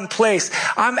in one place.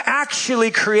 I'm actually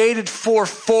created for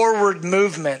forward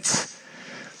movement.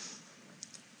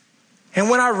 And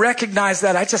when I recognized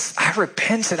that, I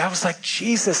repented. I was like,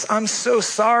 Jesus, I'm so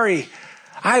sorry.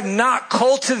 I have not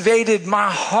cultivated my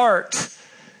heart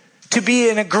to be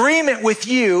in agreement with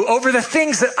you over the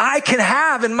things that I can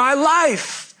have in my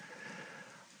life.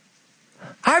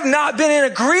 I've not been in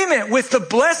agreement with the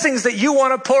blessings that you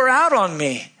want to pour out on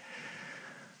me.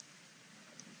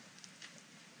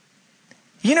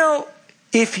 You know,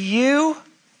 if you're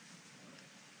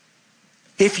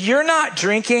not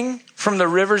drinking from the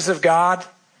rivers of God,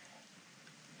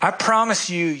 I promise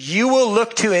you, you will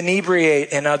look to inebriate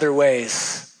in other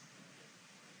ways.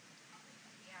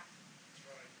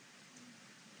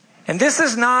 And this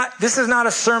is not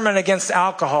a sermon against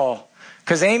alcohol,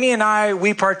 because Amy and I,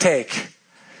 we partake.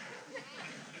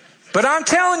 But I'm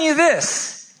telling you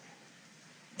this,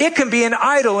 it can be an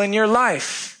idol in your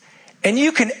life, and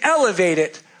you can elevate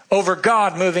it over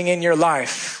God moving in your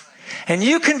life. And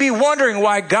you can be wondering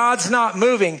why God's not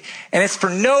moving, and it's for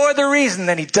no other reason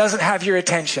than he doesn't have your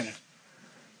attention.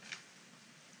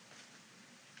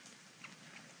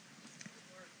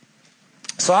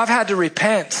 So I've had to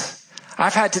repent.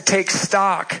 I've had to take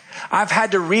stock. I've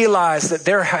had to realize that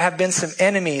there have been some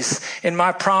enemies in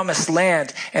my promised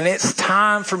land, and it's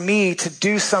time for me to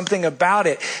do something about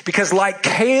it. Because like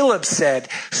Caleb said,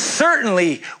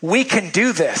 certainly we can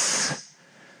do this.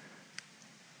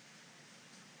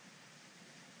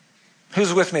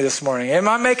 Who's with me this morning? Am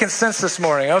I making sense this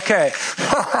morning? Okay.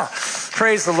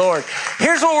 Praise the Lord.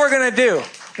 Here's what we're going to do.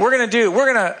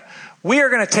 We are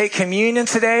going to take communion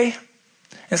today.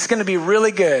 It's going to be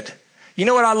really good. You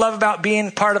know what I love about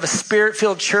being part of a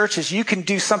Spirit-filled church is you can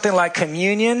do something like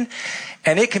communion,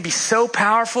 and it can be so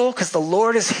powerful because the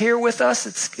Lord is here with us.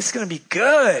 It's going to be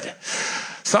good.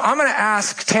 So I'm going to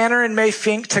ask Tanner and May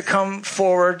Fink to come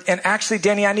forward. And actually,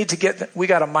 Denny, we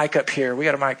got a mic up here. We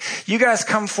got a mic. You guys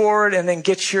come forward and then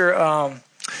get your,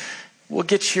 we'll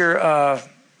get your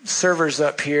servers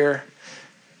up here.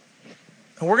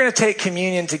 And we're going to take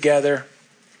communion together.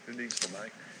 Who needs the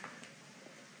mic?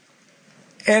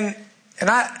 And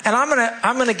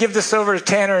I'm gonna give this over to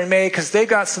Tanner and May because they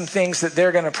got some things that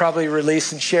they're gonna probably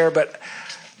release and share. But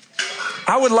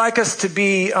I would like us to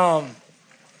be.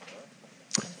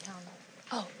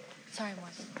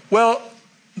 Well,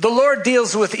 the Lord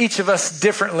deals with each of us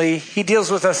differently. He deals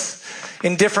with us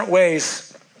in different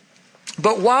ways.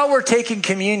 But while we're taking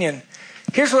communion,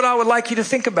 here's what I would like you to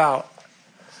think about.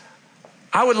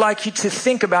 I would like you to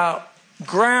think about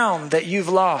ground that you've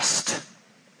lost.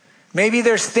 Maybe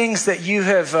there's things that you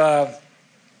have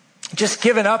just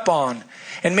given up on.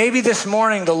 And maybe this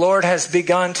morning the Lord has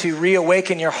begun to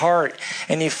reawaken your heart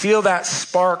and you feel that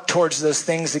spark towards those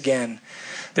things again.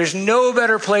 There's no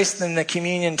better place than the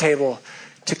communion table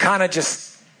to kind of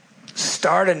just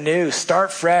start anew,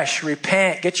 start fresh,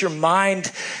 repent, get your mind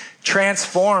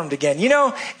transformed again. You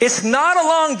know, it's not a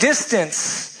long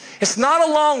distance. It's not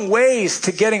a long ways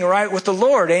to getting right with the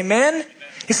Lord. Amen?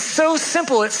 It's so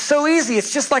simple. It's so easy.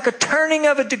 It's just like a turning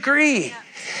of a degree.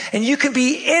 And you can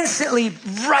be instantly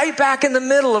right back in the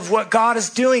middle of what God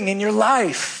is doing in your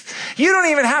life. You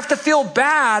don't even have to feel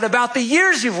bad about the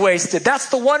years you've wasted. That's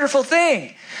the wonderful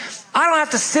thing. I don't have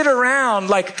to sit around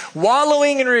like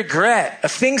wallowing in regret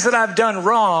of things that I've done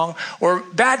wrong or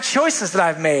bad choices that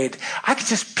I've made. I can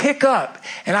just pick up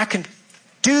and I can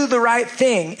do the right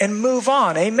thing and move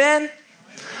on. Amen?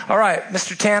 All right,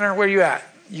 Mr. Tanner, where are you at?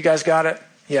 You guys got it?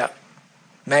 Yeah.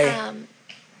 May.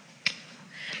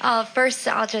 First,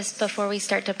 before we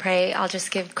start to pray, I'll just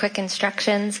give quick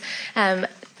instructions.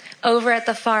 Over at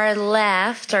the far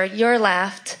left, or your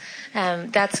left,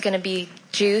 that's going to be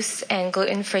juice and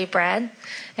gluten-free bread.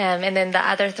 And then the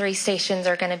other 3 stations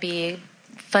are going to be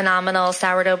phenomenal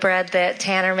sourdough bread that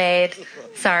Tanner made.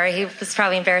 Sorry, he was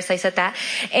probably embarrassed I said that.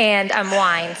 And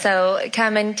wine. So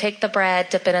come and take the bread,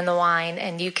 dip it in the wine,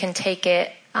 and you can take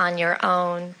it on your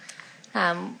own.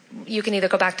 You can either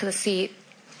go back to the seat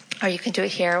or you can do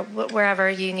it here, wherever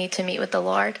you need to meet with the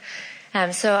Lord.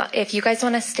 So if you guys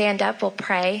want to stand up, we'll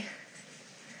pray.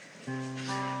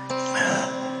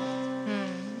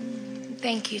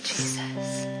 Thank you,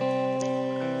 Jesus.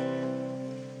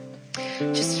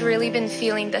 Just really been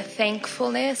feeling the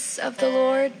thankfulness of the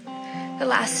Lord the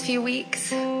last few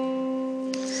weeks.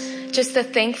 Just the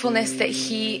thankfulness that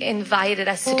He invited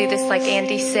us to do this. Like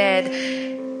Andy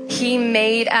said, He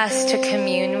made us to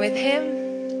commune with Him.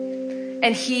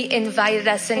 And He invited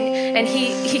us and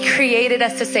he created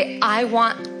us to say, I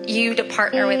want you to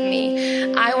partner with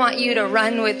me. I want you to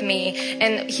run with me.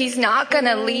 And He's not going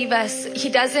to leave us. He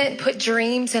doesn't put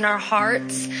dreams in our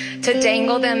hearts to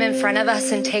dangle them in front of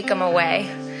us and take them away.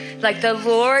 Like the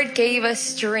Lord gave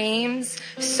us dreams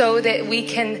so that we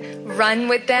can run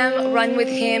with them, run with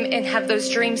Him, and have those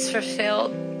dreams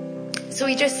fulfilled. So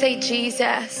we just say,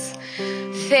 Jesus,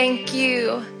 thank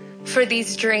you for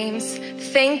these dreams.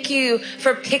 Thank you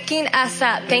for picking us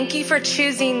up. Thank you for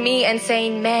choosing me and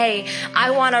saying, May,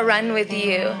 I want to run with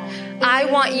you. I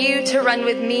want you to run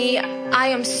with me. I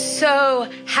am so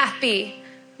happy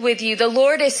with you. The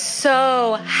Lord is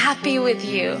so happy with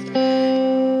you.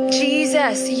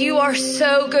 Jesus, you are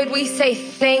so good. We say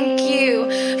thank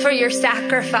you for your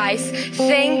sacrifice.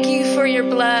 Thank you for your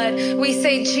blood. We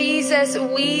say, Jesus,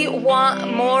 we want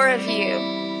more of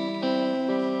you.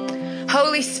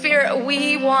 Holy Spirit,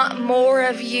 we want more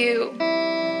of you.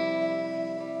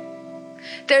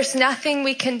 There's nothing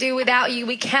we can do without you.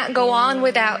 We can't go on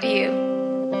without you.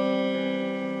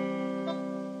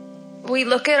 We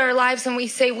look at our lives and we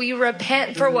say we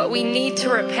repent for what we need to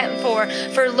repent for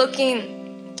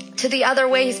looking to the other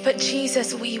ways. But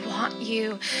Jesus, we want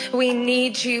you. We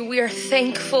need you. We are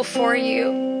thankful for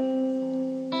you.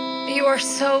 You are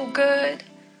so good.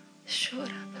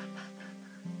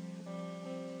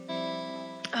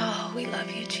 Oh, we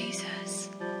love you, Jesus.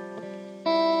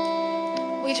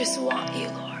 We just want you,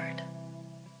 Lord.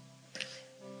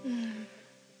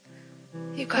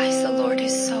 You guys, the Lord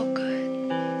is so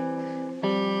good.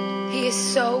 He is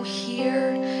so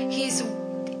here. He's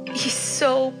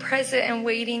so present and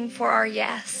waiting for our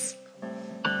yes.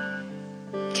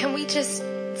 Can we just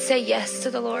say yes to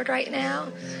the Lord right now?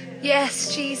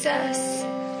 Yes, Jesus.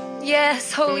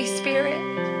 Yes, Holy Spirit.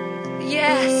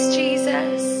 Yes,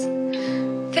 Jesus.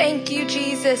 Thank you,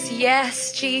 Jesus.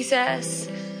 Yes, Jesus.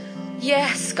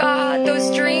 Yes, God,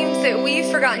 those dreams that we've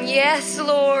forgotten. Yes,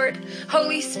 Lord.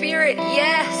 Holy Spirit,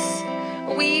 yes.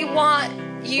 We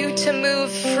want you to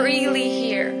move freely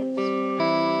here.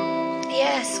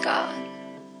 Yes, God.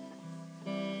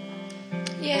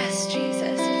 Yes,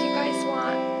 Jesus, if you guys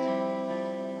want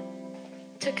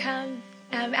to come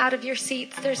out of your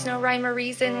seats, there's no rhyme or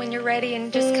reason. When you're ready,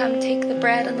 and just come take the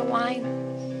bread and the wine.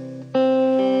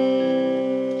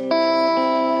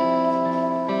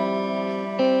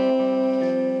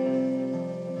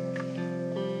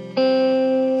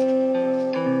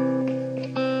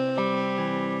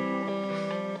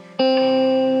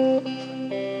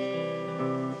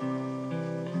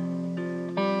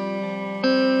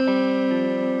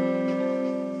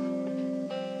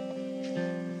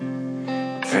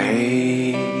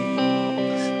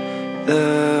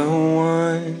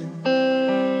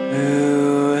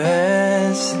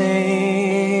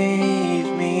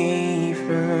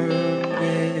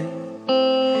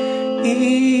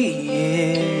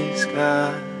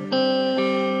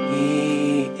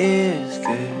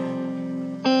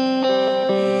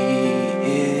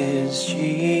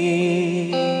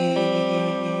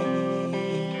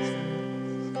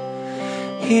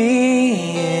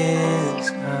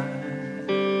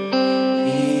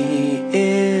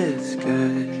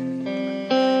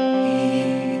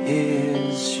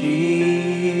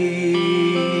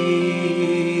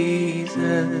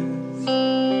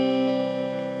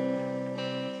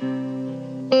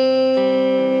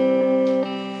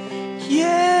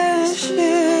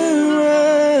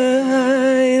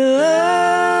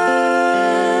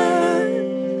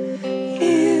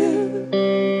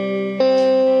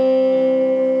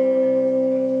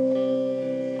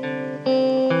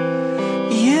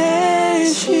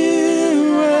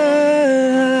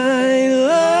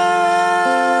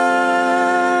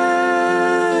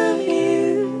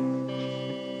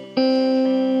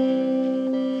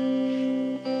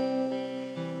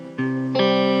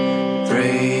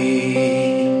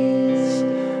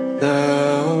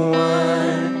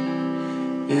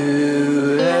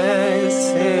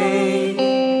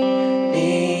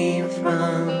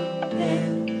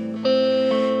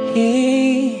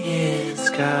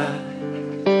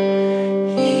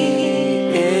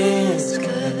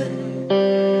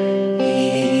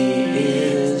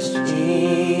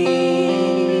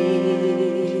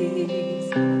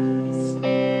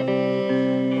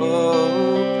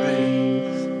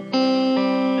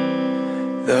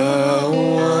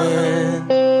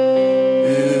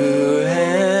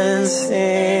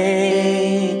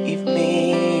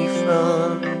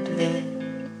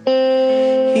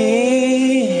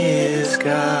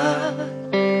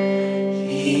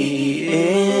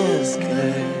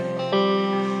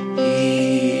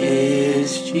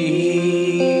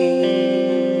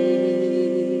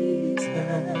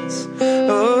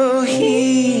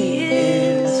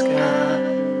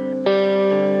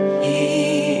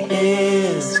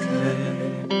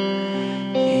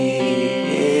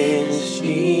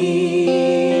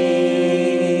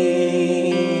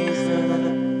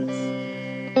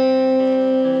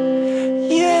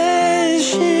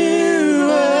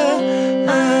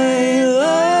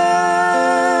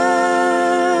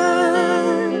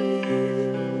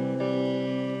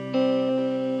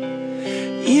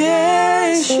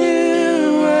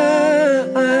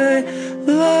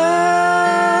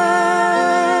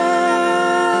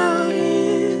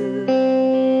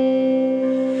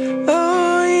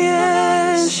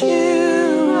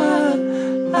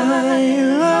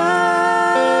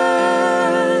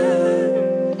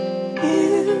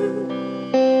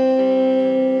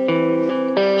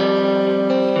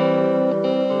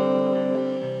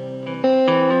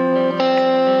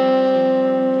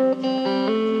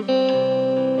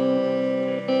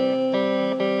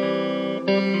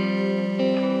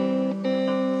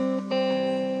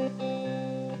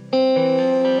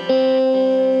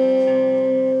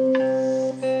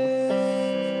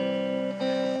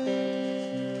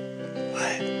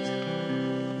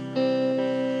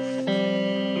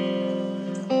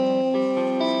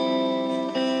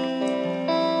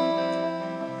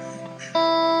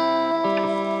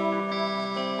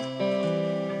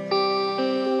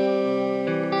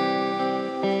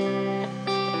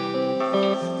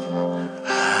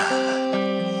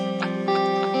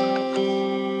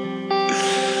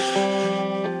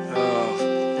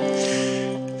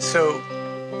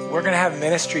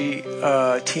 Ministry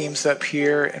teams up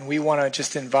here, and we want to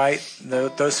just invite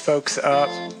those folks up,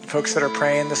 folks that are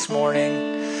praying this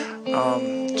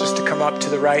morning, just to come up to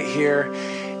the right here.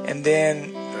 And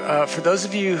then for those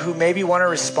of you who maybe want to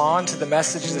respond to the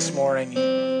message this morning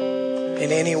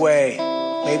in any way,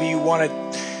 maybe you want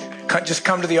to just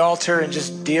come to the altar and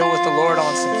just deal with the Lord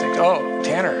on some things. Oh,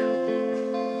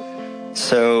 Tanner.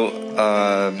 So,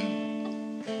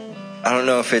 I don't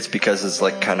know if it's because it's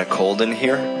like kind of cold in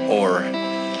here or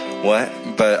what,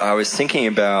 but I was thinking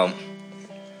about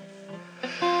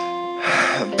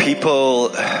people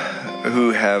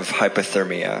who have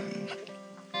hypothermia.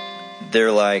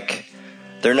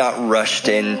 They're not rushed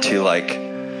into like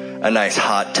a nice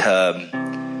hot tub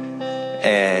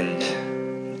and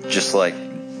just like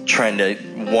trying to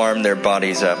warm their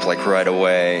bodies up like right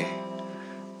away.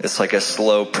 It's like a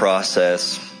slow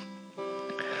process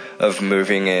of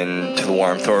moving into the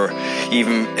warmth. Or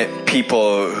even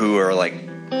people who are like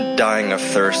dying of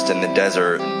thirst in the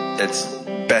desert, it's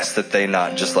best that they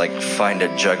not just like find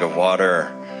a jug of water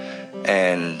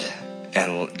and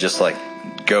just like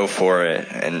go for it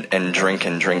and drink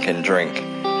and drink and drink.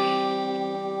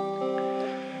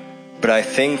 But I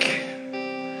think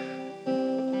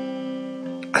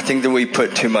that we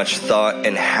put too much thought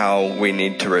in how we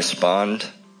need to respond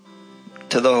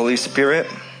to the Holy Spirit.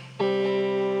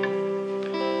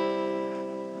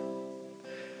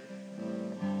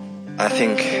 I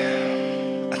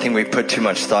think we put too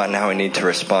much thought in how we need to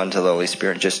respond to the Holy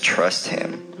Spirit. Just trust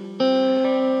Him.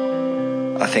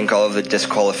 I think all of the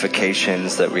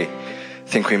disqualifications that we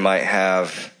think we might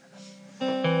have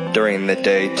during the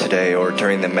day today, or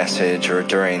during the message, or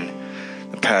during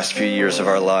the past few years of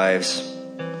our lives,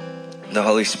 the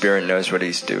Holy Spirit knows what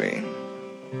He's doing.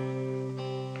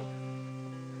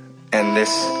 And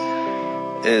this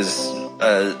is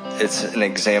it's an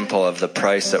example of the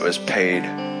price that was paid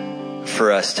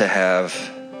for us to have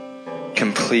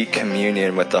complete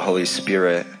communion with the Holy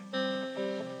Spirit,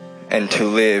 and to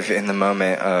live in the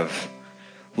moment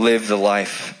live the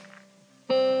life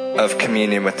of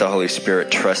communion with the Holy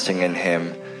Spirit, trusting in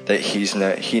Him that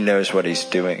He knows what He's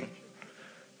doing,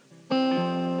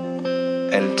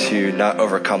 and to not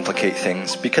overcomplicate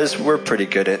things, because we're pretty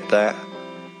good at that.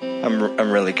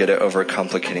 I'm really good at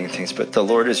overcomplicating things, but the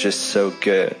Lord is just so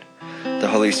good. The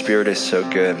Holy Spirit is so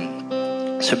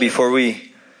good. So before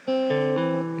we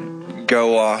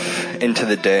go off into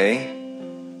the day,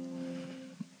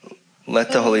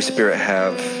 let the Holy Spirit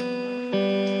have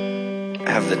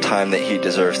the time that He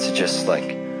deserves to just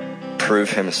like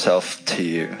prove Himself to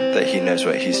you, that He knows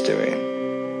what He's doing.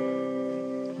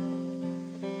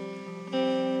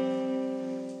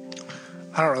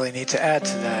 I don't really need to add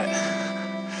to that.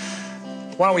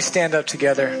 Why don't we stand up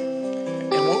together,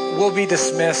 and we'll be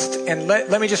dismissed. And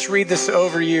let me just read this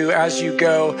over you as you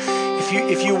go.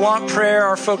 If you want prayer,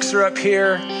 our folks are up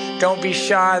here. Don't be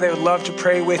shy. They would love to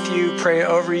pray with you, pray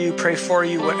over you, pray for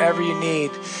you, whatever you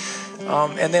need.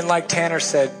 And then like Tanner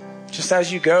said, just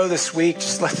as you go this week,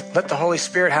 just let the Holy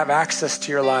Spirit have access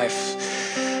to your life.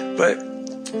 But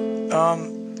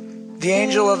the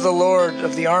angel of the Lord,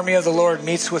 of the army of the Lord,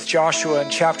 meets with Joshua in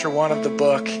chapter 1 of the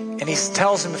book. And he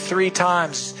tells him 3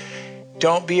 times,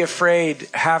 don't be afraid,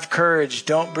 have courage.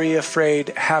 Don't be afraid,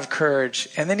 have courage.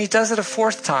 And then he does it a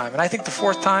 4th time. And I think the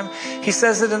 4th time, he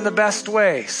says it in the best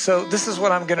way. So this is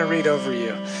what I'm going to read over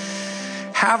you.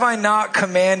 Have I not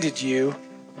commanded you?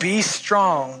 Be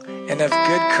strong and of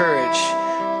good courage.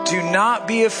 Do not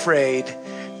be afraid.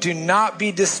 Do not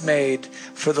be dismayed.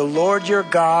 For the Lord your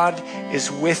God is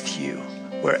with you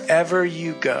wherever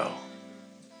you go.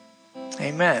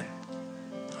 Amen.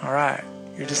 All right.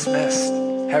 You're dismissed.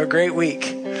 Have a great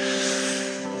week.